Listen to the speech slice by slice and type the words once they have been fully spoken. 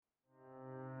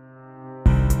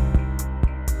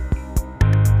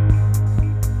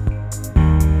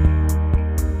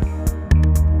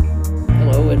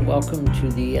welcome to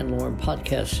the n-Lorem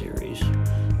podcast series,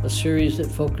 a series that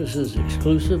focuses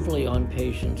exclusively on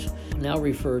patients now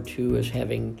referred to as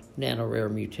having nano-rare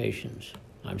mutations.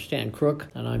 I'm Stan Crook,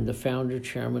 and I'm the founder,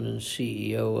 chairman, and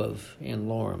CEO of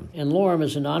n-Lorem. n-Lorem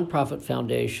is a nonprofit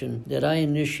foundation that I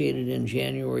initiated in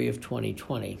January of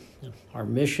 2020. Our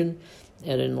mission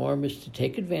at n-Lorem is to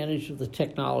take advantage of the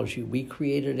technology we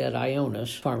created at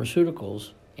Ionis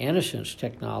Pharmaceuticals, antisense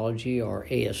technology, or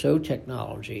ASO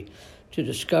technology, to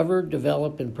discover,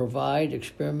 develop, and provide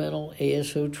experimental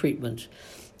ASO treatments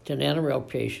to nano-rare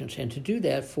patients, and to do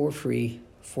that for free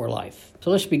for life. So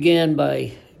let's begin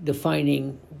by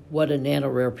defining what a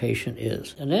nano-rare patient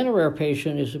is. A nano-rare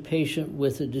patient is a patient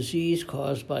with a disease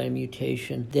caused by a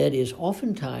mutation that is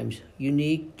oftentimes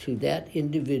unique to that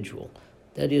individual.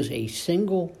 That is, a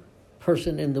single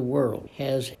person in the world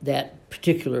has that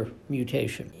particular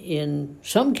mutation. In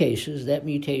some cases, that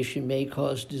mutation may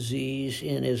cause disease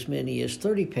in as many as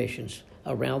 30 patients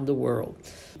around the world.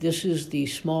 This is the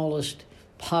smallest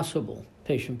possible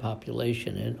patient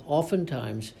population, and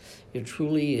oftentimes it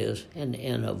truly is an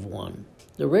N of 1.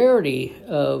 The rarity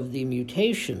of the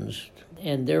mutations,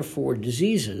 and therefore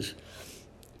diseases,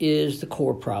 is the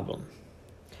core problem.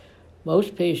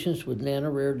 Most patients with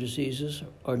nano-rare diseases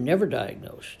are never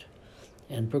diagnosed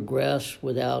and progress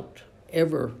without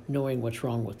ever knowing what's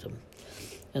wrong with them.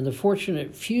 And the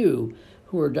fortunate few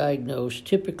who are diagnosed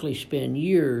typically spend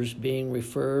years being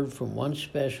referred from one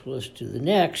specialist to the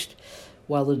next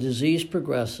while the disease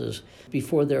progresses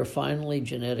before they're finally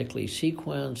genetically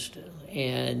sequenced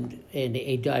and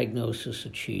a diagnosis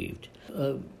achieved.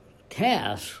 A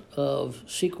task of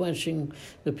sequencing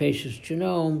the patient's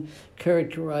genome,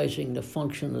 characterizing the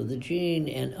function of the gene,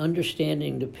 and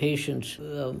understanding the patient's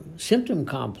symptom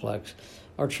complex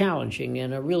are challenging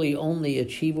and are really only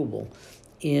achievable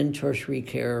in tertiary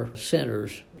care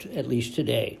centers, at least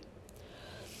today.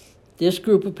 This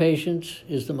group of patients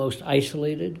is the most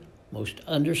isolated, most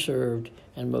underserved,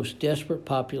 and most desperate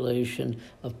population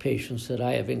of patients that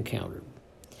I have encountered.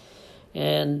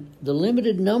 And the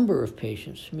limited number of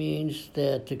patients means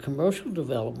that the commercial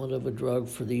development of a drug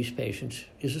for these patients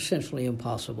is essentially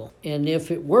impossible. And if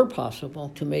it were possible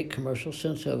to make commercial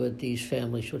sense of it, these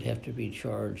families would have to be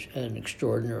charged an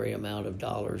extraordinary amount of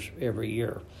dollars every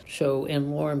year. So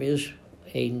n-Lorem is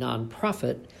a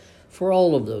nonprofit for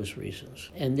all of those reasons.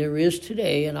 And there is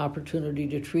today an opportunity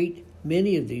to treat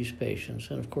many of these patients,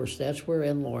 and of course that's where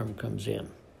n-Lorem comes in.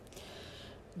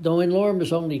 Though n-Lorem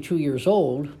is only 2 years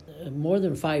old, more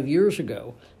than 5 years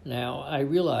ago now, I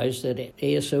realized that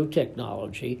ASO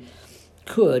technology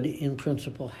could, in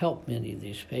principle, help many of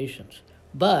these patients.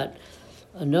 But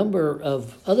a number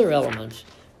of other elements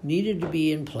needed to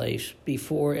be in place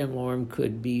before n-Lorem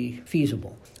could be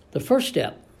feasible. The first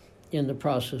step in the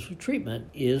process of treatment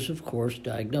is, of course,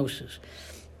 diagnosis.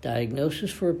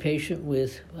 Diagnosis for a patient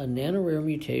with a nano-rare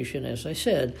mutation, as I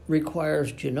said,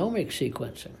 requires genomic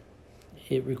sequencing.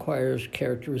 It requires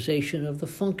characterization of the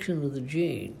function of the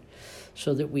gene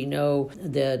so that we know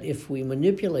that if we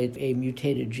manipulate a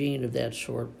mutated gene of that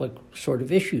sort, what sort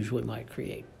of issues we might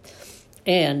create.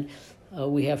 And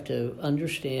we have to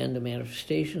understand the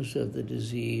manifestations of the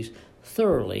disease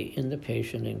thoroughly in the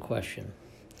patient in question.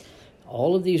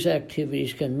 All of these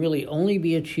activities can really only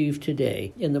be achieved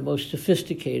today in the most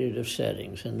sophisticated of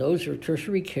settings, and those are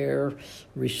tertiary care,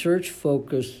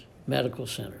 research-focused medical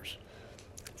centers.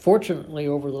 Fortunately,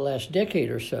 over the last decade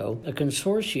or so, a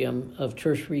consortium of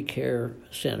tertiary care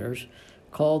centers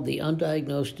called the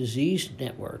Undiagnosed Disease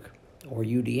Network, or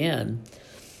UDN,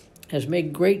 has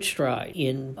made great strides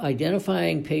in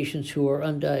identifying patients who are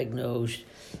undiagnosed,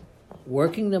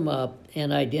 working them up,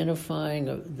 and identifying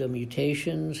the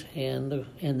mutations and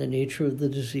the nature of the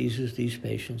diseases these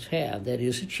patients have. That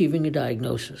is, achieving a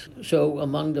diagnosis. So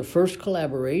among the first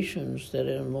collaborations that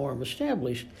n-Lorem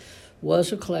established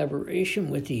was a collaboration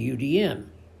with the UDN.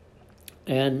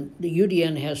 And the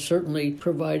UDN has certainly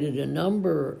provided a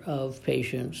number of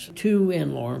patients to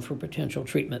n-Lorem for potential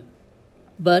treatment.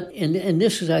 But, and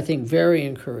this is, I think, very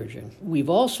encouraging, we've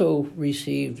also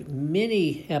received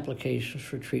many applications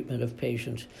for treatment of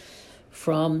patients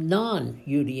from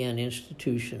non-UDN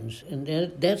institutions. And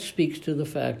that speaks to the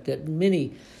fact that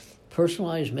many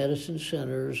personalized medicine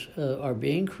centers are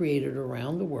being created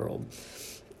around the world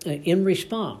in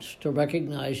response to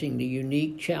recognizing the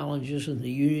unique challenges and the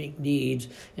unique needs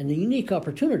and the unique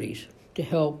opportunities to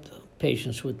help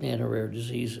patients with nano-rare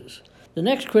diseases. The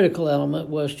next critical element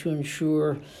was to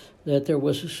ensure that there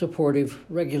was a supportive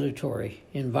regulatory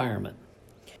environment.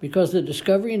 Because the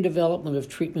discovery and development of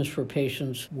treatments for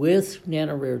patients with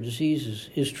nano-rare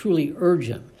diseases is truly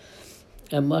urgent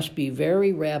and must be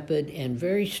very rapid and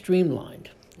very streamlined.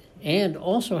 and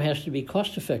also has to be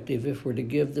cost-effective if we're to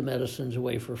give the medicines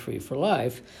away for free for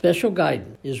life. Special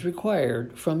guidance is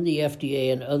required from the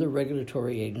FDA and other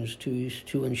regulatory agencies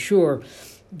to ensure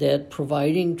that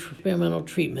providing experimental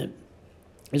treatment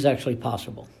is actually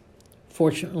possible.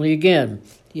 Fortunately, again,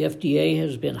 the FDA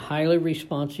has been highly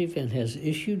responsive and has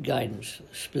issued guidance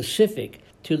specific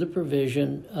to the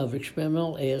provision of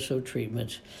experimental ASO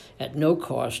treatments at no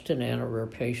cost to nano-rare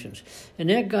patients. And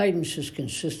that guidance is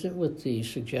consistent with the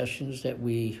suggestions that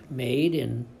we made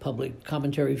in public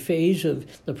commentary phase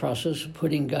of the process of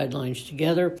putting guidelines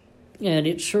together. And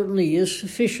it certainly is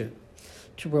sufficient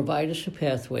to provide us a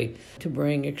pathway to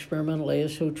bring experimental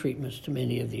ASO treatments to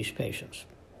many of these patients.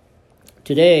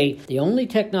 Today, the only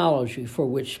technology for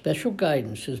which special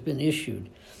guidance has been issued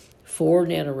for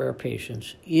nano-rare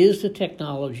patients is the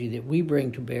technology that we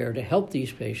bring to bear to help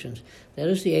these patients. That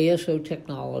is the ASO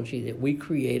technology that we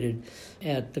created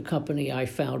at the company I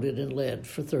founded and led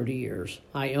for 30 years,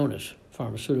 Ionis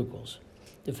Pharmaceuticals.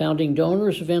 The founding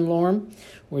donors of n-Lorem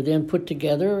were then put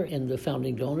together, and the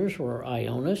founding donors were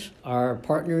Ionis, our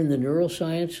partner in the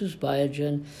neurosciences,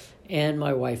 Biogen, and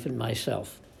my wife and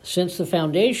myself. Since the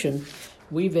foundation,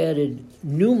 we've added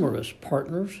numerous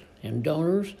partners and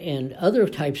donors and other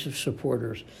types of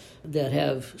supporters that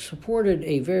have supported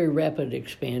a very rapid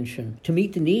expansion to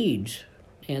meet the needs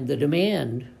and the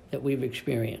demand that we've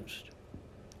experienced.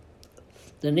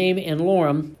 The name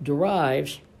n-Lorem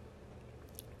derives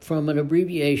from an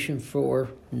abbreviation for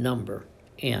number,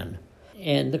 N,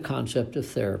 and the concept of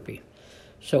therapy.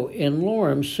 So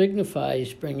n-Lorem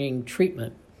signifies bringing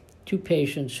treatment to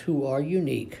patients who are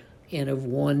unique and of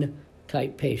one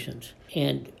type patients,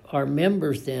 and are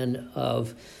members then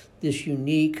of this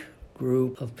unique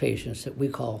group of patients that we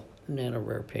call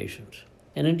nano-rare patients.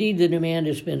 And indeed, the demand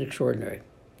has been extraordinary.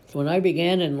 When I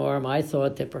began n-Lorem, I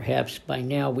thought that perhaps by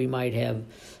now we might have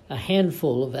a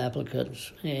handful of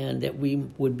applicants and that we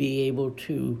would be able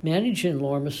to manage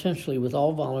n-Lorem essentially with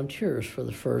all volunteers for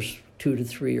the first 2 to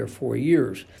 3 or 4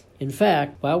 years. In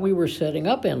fact, while we were setting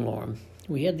up n-Lorem,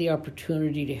 we had the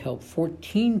opportunity to help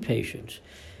 14 patients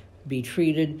be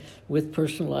treated with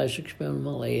personalized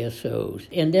experimental ASOs.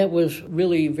 And that was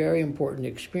really a very important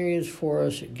experience for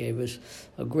us. It gave us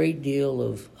a great deal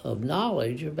of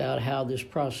knowledge about how this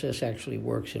process actually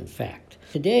works in fact.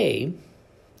 Today,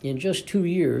 in just 2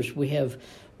 years, we have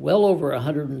well over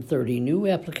 130 new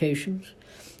applications,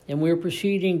 and we're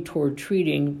proceeding toward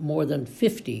treating more than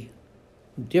 50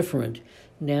 different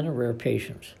nano-rare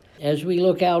patients. As we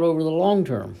look out over the long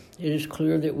term, it is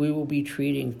clear that we will be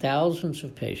treating thousands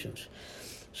of patients.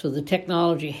 So the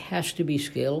technology has to be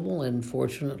scalable, and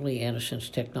fortunately,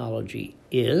 antisense technology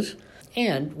is.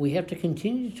 And we have to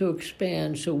continue to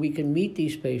expand so we can meet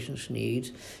these patients'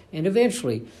 needs and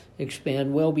eventually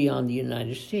expand well beyond the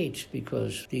United States,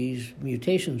 because these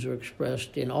mutations are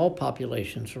expressed in all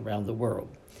populations around the world.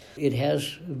 It has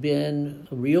been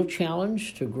a real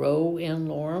challenge to grow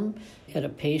n-Lorem at a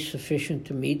pace sufficient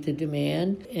to meet the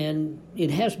demand, and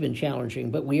it has been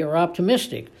challenging, but we are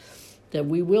optimistic that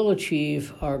we will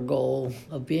achieve our goal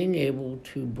of being able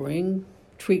to bring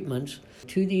treatments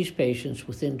to these patients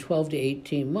within 12 to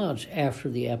 18 months after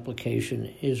the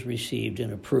application is received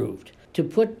and approved. To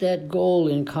put that goal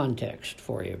in context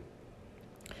for you,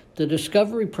 the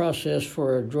discovery process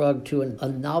for a drug to a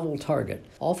novel target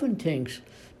often takes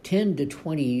 10 to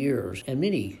 20 years and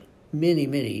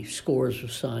many scores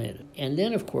of scientists. And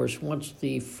then, of course, once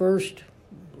the first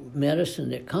medicine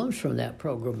that comes from that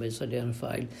program is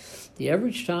identified, the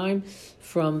average time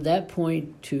from that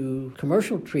point to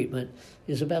commercial treatment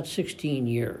is about 16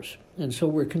 years. And so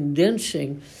we're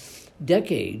condensing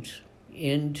decades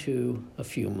into a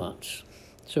few months.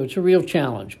 So it's a real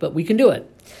challenge, but we can do it,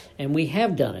 and we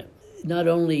have done it. Not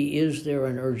only is there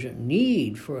an urgent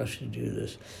need for us to do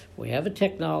this, we have a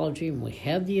technology and we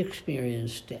have the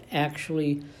experience to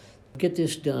actually get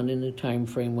this done in the time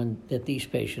frame that these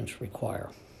patients require.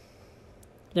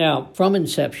 Now, from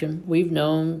inception, we've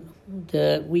known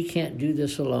that we can't do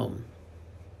this alone.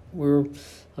 We're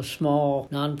a small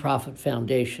nonprofit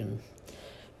foundation,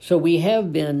 so we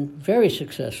have been very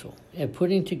successful at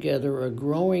putting together a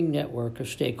growing network of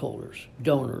stakeholders,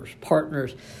 donors,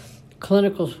 partners,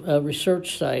 clinical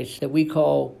research sites that we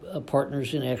call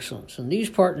partners in excellence. And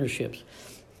these partnerships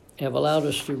have allowed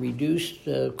us to reduce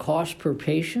the cost per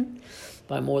patient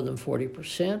by more than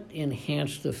 40%,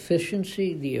 enhance the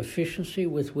efficiency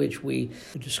with which we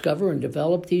discover and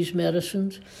develop these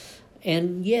medicines,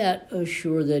 and yet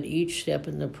assure that each step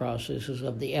in the process is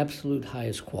of the absolute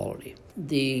highest quality.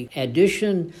 The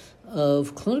addition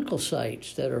of clinical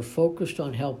sites that are focused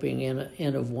on helping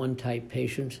N of 1 type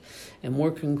patients and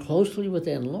working closely with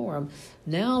n-Lorem.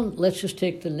 Now let's just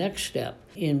take the next step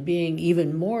in being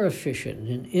even more efficient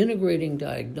in integrating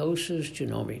diagnosis,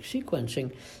 genomic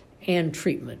sequencing, and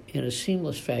treatment in a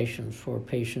seamless fashion for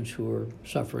patients who are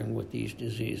suffering with these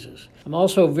diseases. I'm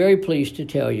also very pleased to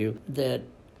tell you that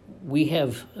we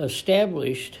have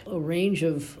established a range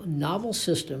of novel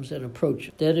systems and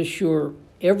approaches that assure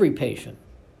every patient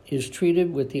is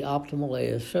treated with the optimal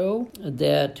ASO,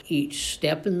 that each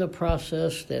step in the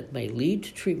process that may lead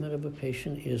to treatment of a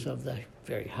patient is of the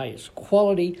very highest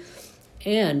quality,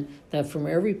 and that from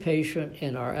every patient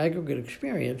and our aggregate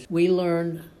experience, we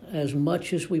learn as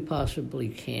much as we possibly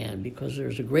can, because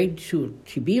there's a great deal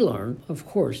to be learned. Of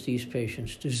course, these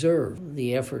patients deserve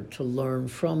the effort to learn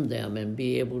from them and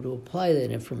be able to apply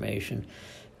that information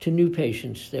to new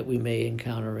patients that we may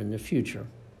encounter in the future.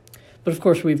 But of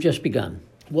course, we've just begun.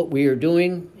 What we are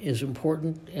doing is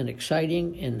important and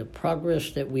exciting, and the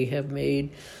progress that we have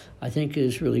made, I think,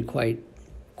 is really quite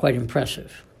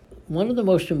impressive. One of the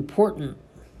most important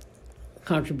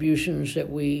contributions that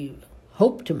we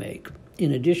hope to make,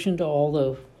 in addition to all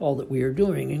that we are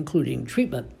doing, including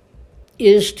treatment,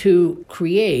 is to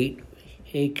create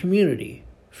a community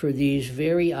for these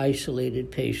very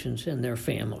isolated patients and their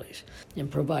families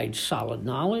and provide solid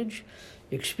knowledge,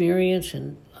 experience,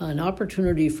 and an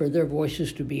opportunity for their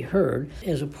voices to be heard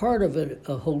as a part of a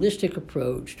holistic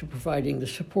approach to providing the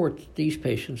support that these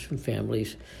patients and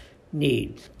families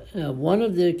need. One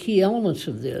of the key elements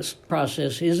of this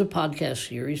process is a podcast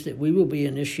series that we will be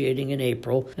initiating in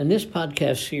April. And this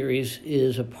podcast series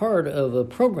is a part of a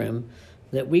program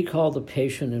that we call the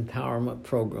Patient Empowerment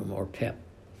Program, or PEP.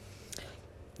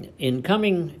 In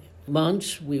coming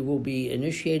months, we will be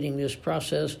initiating this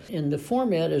process, and the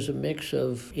format is a mix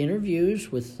of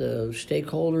interviews with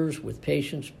stakeholders, with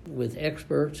patients, with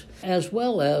experts, as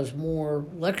well as more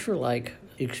lecture-like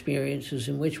experiences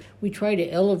in which we try to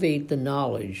elevate the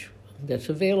knowledge that's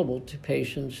available to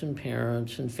patients and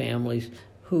parents and families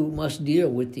who must deal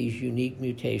with these unique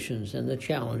mutations and the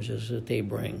challenges that they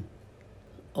bring.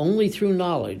 Only through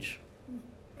knowledge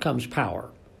comes power.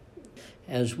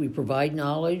 As we provide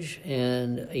knowledge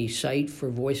and a site for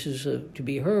voices to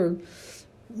be heard,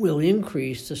 will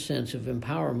increase the sense of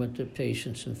empowerment that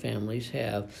patients and families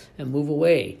have and move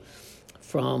away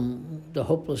from the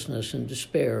hopelessness and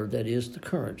despair that is the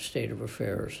current state of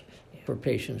affairs for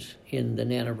patients in the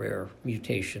Nano-rare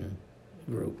mutation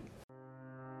group.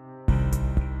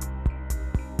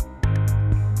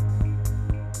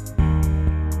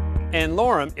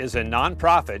 n-Lorem is a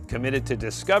nonprofit committed to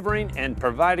discovering and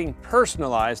providing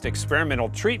personalized experimental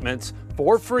treatments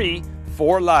for free,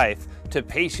 for life, to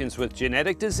patients with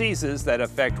genetic diseases that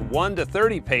affect 1 to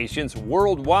 30 patients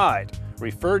worldwide,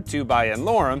 referred to by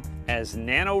n-Lorem as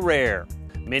Nano-rare.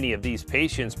 Many of these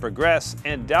patients progress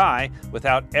and die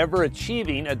without ever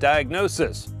achieving a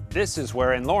diagnosis. This is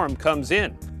where n-Lorem comes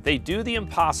in. They do the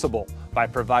impossible by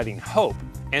providing hope,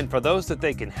 and for those that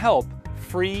they can help,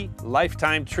 free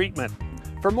lifetime treatment.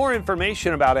 For more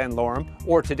information about n-Lorem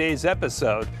or today's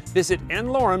episode, visit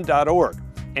n-Lorem.org.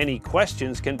 Any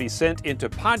questions can be sent into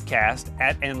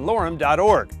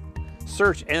podcast@n-Lorem.org.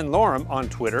 Search n-Lorem on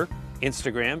Twitter,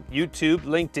 Instagram, YouTube,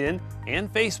 LinkedIn,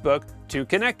 and Facebook to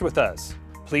connect with us.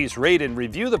 Please rate and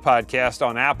review the podcast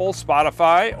on Apple,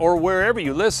 Spotify, or wherever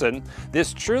you listen.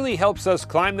 This truly helps us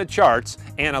climb the charts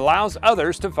and allows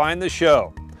others to find the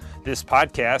show. This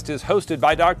podcast is hosted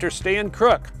by Dr. Stan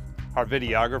Crook. Our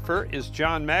videographer is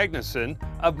John Magnuson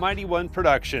of Mighty One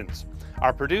Productions.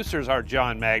 Our producers are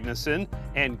John Magnuson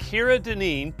and Kira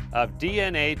Deneen of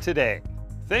DNA Today.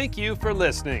 Thank you for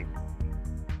listening.